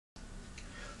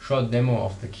short demo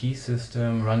of the key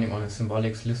system running on a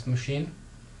Symbolics Lisp machine.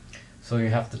 So you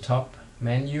have the top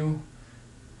menu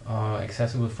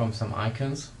accessible from some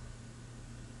icons.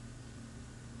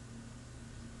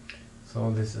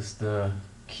 So this is the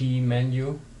key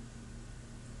menu.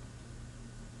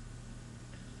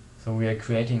 So we are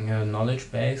creating a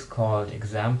knowledge base called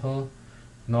example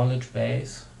knowledge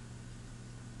base,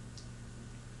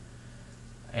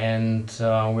 and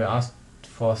we asked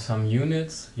for some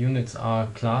units. Units are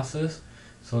classes,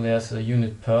 so there's a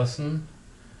unit person,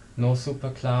 no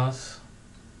superclass.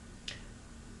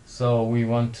 So we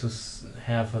want to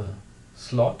have a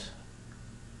slot,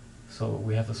 so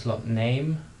we have a slot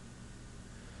name.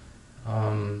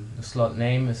 The slot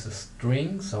name is a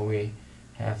string, so we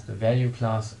have the value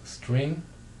class string.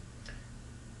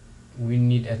 We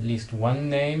need at least one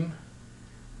name.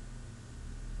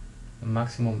 The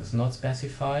maximum is not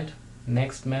specified.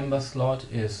 Next member slot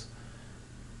is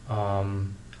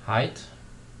height.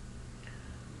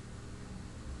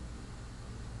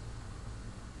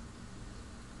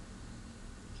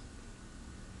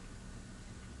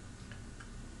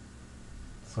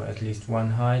 So at least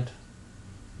one height.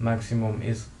 Maximum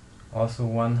is also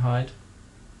one height.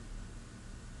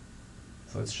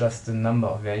 So it's just the number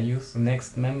of values. The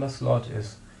next member slot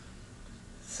is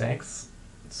sex,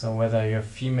 so whether you're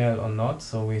female or not.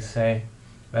 So we say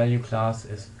value class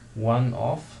is one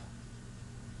of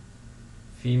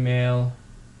female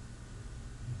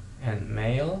and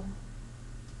male.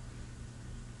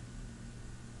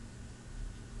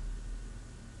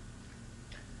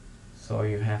 So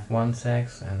you have one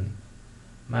sex and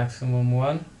maximum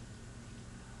one.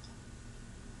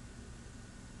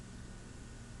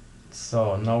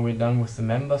 So now we're done with the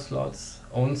member slots.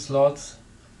 Own slots,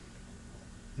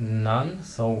 none.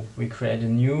 So we create a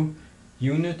new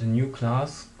unit, a new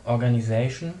class,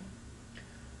 organization.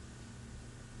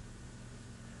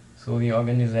 So the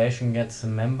organization gets a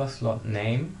member slot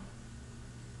name.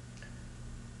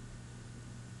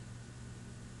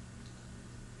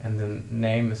 And the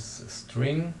name is a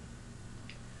string.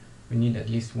 We need at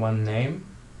least one name.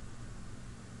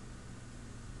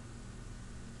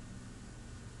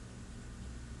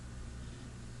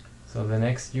 So the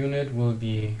next unit will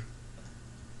be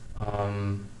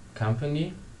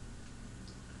company,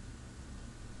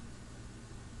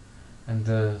 and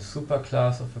the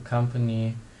superclass of a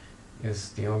company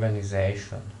is the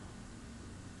organization.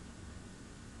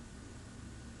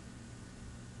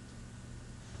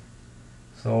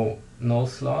 So no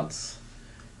slots.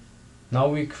 Now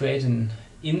we create an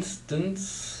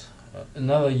instance,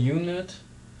 another unit.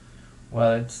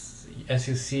 Well, it's, as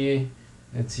you see,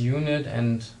 it's a unit,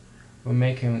 and we're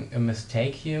making a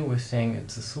mistake here. We're saying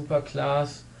it's a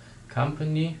superclass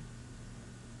company,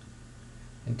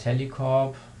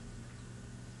 IntelliCorp.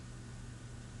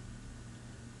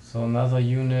 So another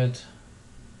unit,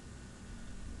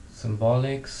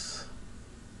 Symbolics.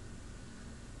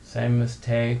 Same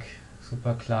mistake,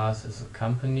 superclass is a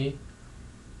company.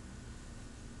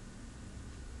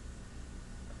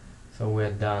 So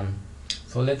we're done.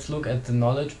 So let's look at the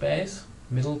knowledge base.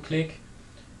 Middle click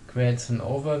creates an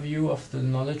overview of the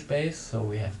knowledge base. So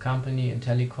we have company,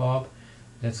 IntelliCorp.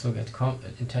 Let's look at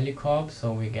IntelliCorp,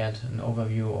 so we get an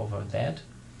overview over that.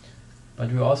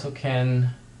 But we also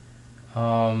can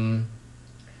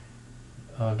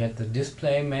get the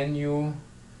display menu.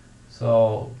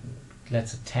 So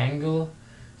let's tangle.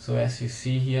 So as you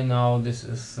see here now, this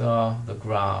is the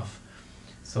graph.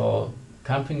 So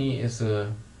company is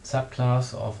a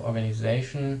subclass of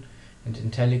organization, and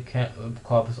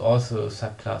IntelliCorp is also a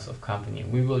subclass of company.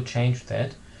 We will change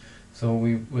that. So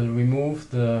we will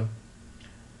remove the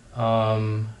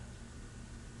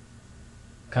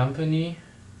company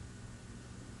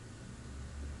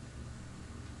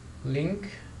link,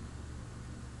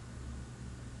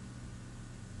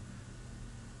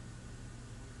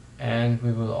 and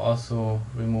we will also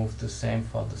remove the same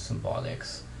for the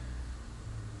Symbolics.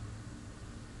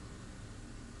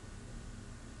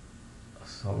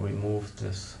 So remove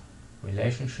this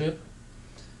relationship.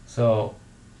 So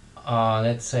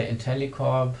let's say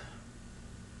IntelliCorp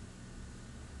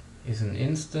is an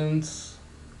instance,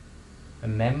 a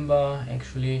member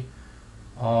actually,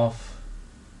 of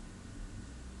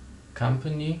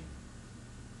company.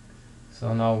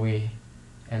 So now we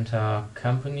enter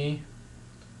company.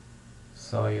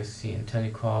 So you see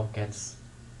IntelliCorp gets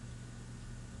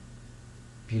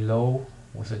below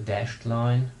with a dashed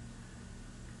line.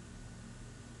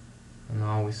 And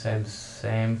now we say the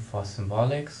same for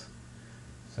Symbolics.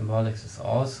 Symbolics is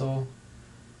also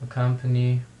a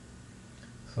company.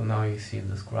 So now you see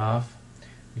this graph.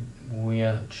 We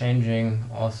are changing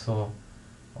also,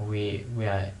 we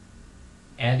are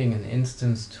adding an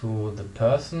instance to the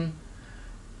person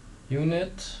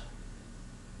unit.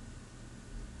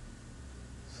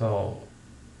 So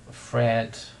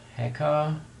Fred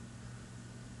Hacker.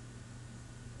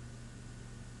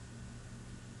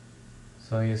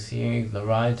 So you see the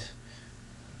right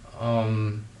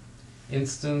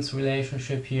instance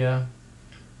relationship here.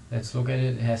 Let's look at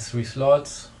it. It has 3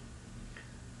 slots: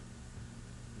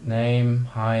 name,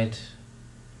 height,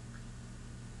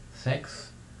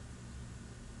 sex.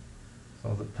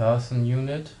 So the person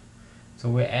unit. So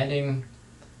we're adding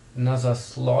another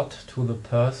slot to the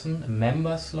person, a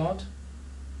member slot.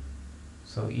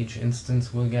 So each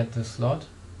instance will get the slot.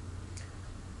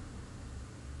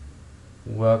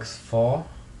 Works for.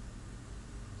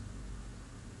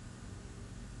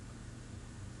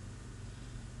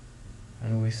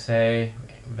 And we say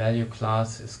value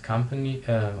class is company,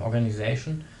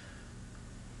 organization.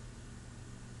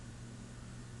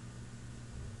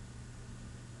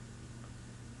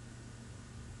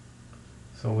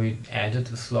 So we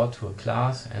added a slot to a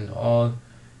class, and all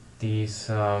these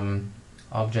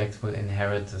objects will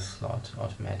inherit the slot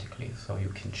automatically. So you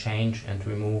can change and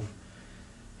remove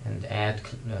and add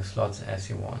slots as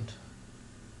you want.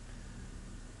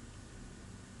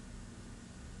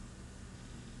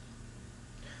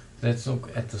 Let's look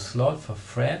at the slot for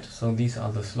Fred. So these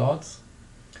are the slots: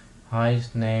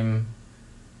 height, name,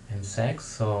 and sex.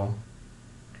 So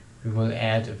we will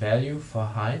add a value for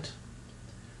height,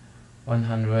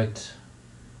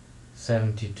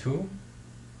 172.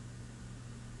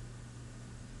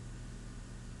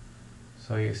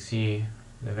 So you see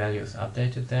the value is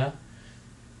updated there.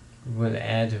 We will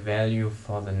add a value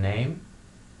for the name.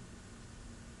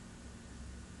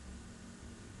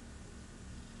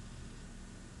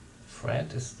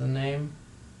 Fred is the name.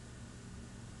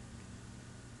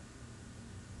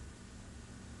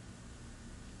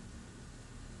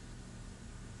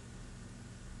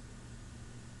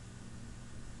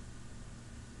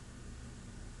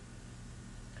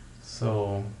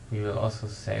 So we will also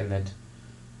say that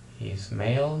he is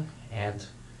male, add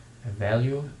a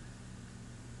value.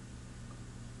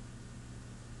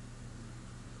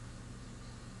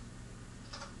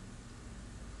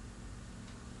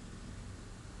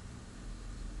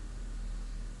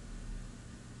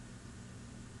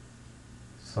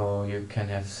 So you can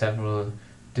have several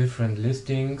different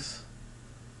listings.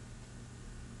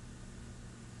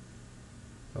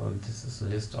 So this is a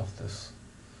list of this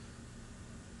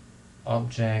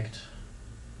object,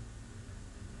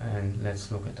 and let's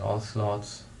look at all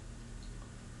slots.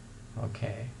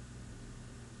 Okay.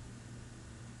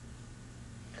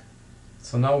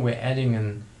 So now we're adding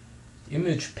an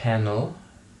image panel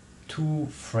to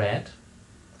Fred.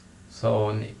 So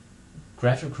an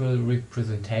graphical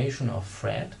representation of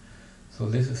Fred. So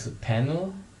this is a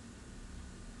panel.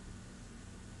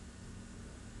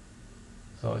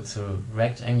 So it's a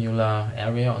rectangular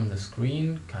area on the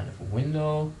screen, kind of a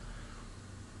window.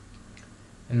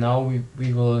 And now we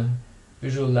will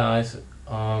visualize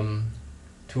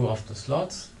 2 of the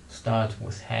slots. Start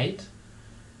with height.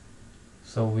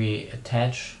 So we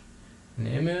attach an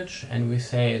image and we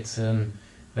say it's a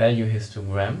value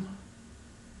histogram.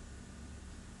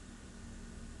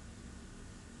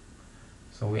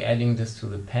 So we're adding this to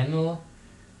the panel.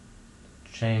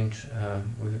 Change,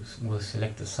 we'll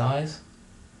select the size.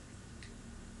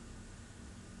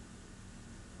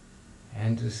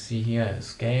 And you see here a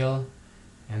scale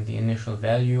and the initial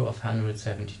value of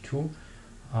 172.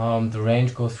 The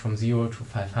range goes from 0 to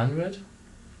 500.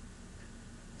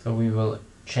 So we will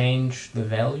change the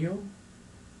value.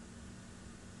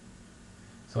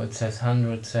 So it says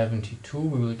 172,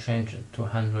 we will change it to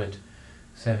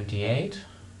 178.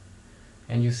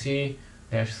 And you see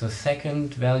there's the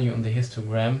second value in the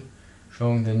histogram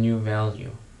showing the new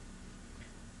value.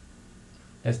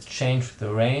 Let's change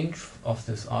the range of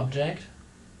this object,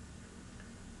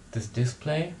 this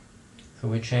display. So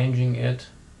we're changing it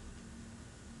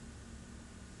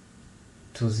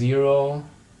to 0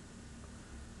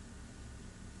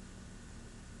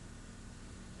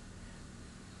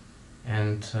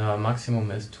 and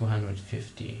maximum is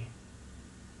 250.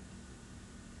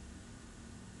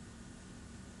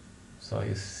 So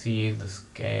you see the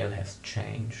scale has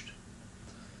changed.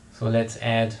 So let's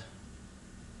add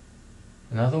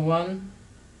another one.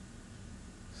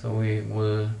 So we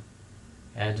will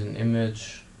add an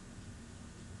image,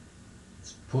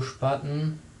 it's push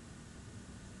button,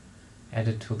 add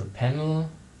it to the panel,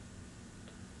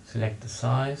 select the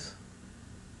size,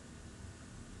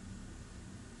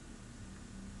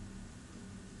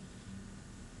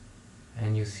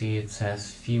 and you see it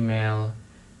says female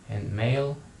and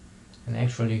male, and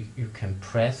actually you can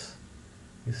press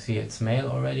you see it's male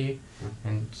already,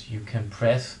 and you can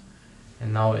press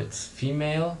and now it's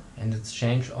female, and it's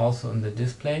changed also in the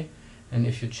display. And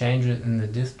if you change it in the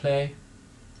display,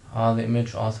 the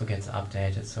image also gets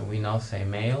updated. So we now say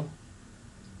male,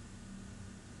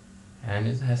 and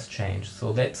it has changed.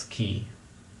 So that's key.